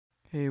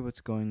Hey,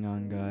 what's going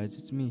on, guys?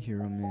 It's me,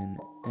 Hiroman,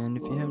 and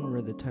if you haven't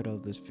read the title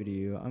of this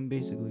video, I'm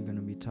basically going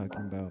to be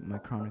talking about my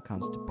chronic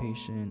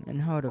constipation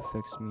and how it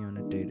affects me on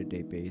a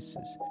day-to-day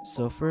basis.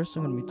 So first,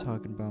 I'm going to be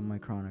talking about my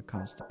chronic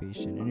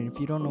constipation, and if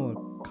you don't know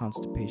what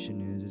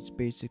constipation is, it's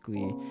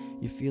basically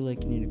you feel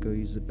like you need to go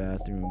use the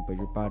bathroom, but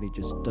your body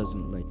just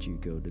doesn't let you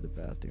go to the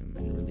bathroom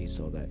and release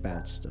all that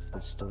bad stuff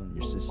that's still in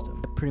your system.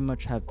 I pretty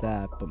much have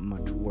that, but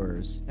much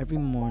worse. Every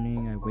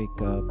morning I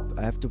wake up,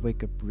 I have to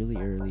wake up really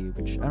early,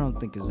 which I don't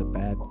think is a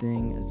bad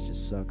thing. It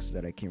just sucks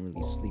that I can't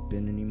really sleep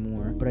in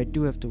anymore, but I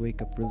do have to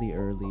wake up really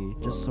early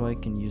just so I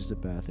can use the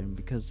bathroom,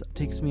 because it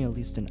takes me at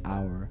least an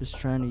hour just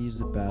trying to use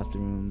the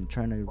bathroom,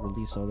 trying to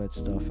release all that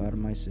stuff out of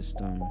my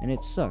system. And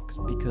it sucks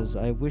because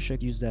I wish I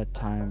could use that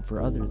time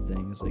for other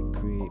things like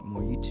create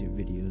more YouTube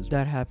videos.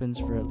 That happens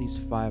for at least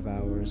 5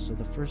 hours, so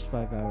the first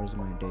 5 hours of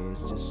my day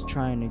is just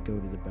trying to go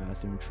to the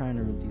bathroom, trying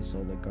to release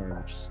all the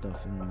garbage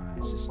stuff in my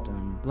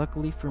system.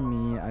 Luckily for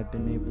me, I've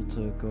been able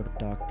to go to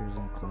doctors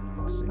and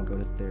clinics and go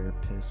to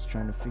therapists,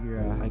 trying to figure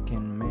out how I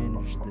can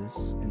manage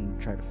this and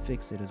try to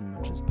fix it as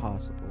much as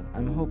possible.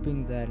 I'm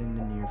hoping that in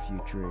the near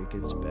future it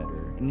gets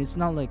better. And it's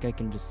not like I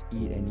can just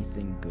eat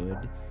anything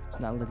good. It's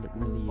not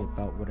really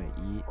about what I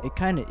eat. It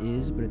kind of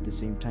is, but at the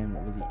same time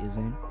it really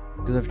isn't.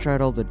 Because I've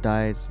tried all the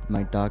diets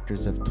my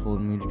doctors have told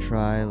me to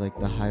try, like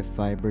the high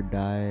fiber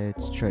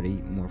diets, try to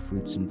eat more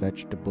fruits and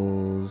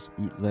vegetables,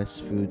 eat less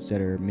foods that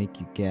make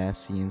you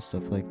gassy and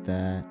stuff like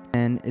that.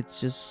 And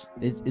it's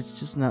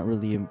just not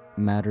really a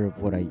matter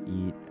of what I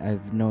eat.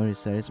 I've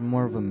noticed that it's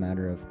more of a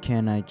matter of,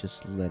 can I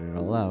just let it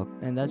all out?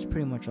 And that's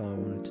pretty much all I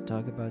wanted to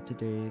talk about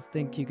today.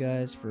 Thank you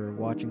guys for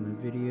watching my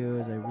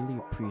videos. I really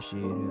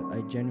appreciate it.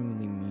 I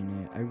genuinely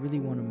mean it. I really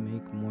want to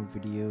make more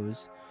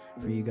videos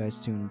for you guys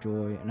to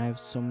enjoy, and I have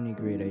so many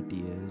great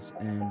ideas,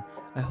 and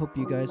I hope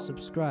you guys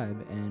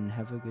subscribe and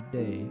have a good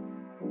day.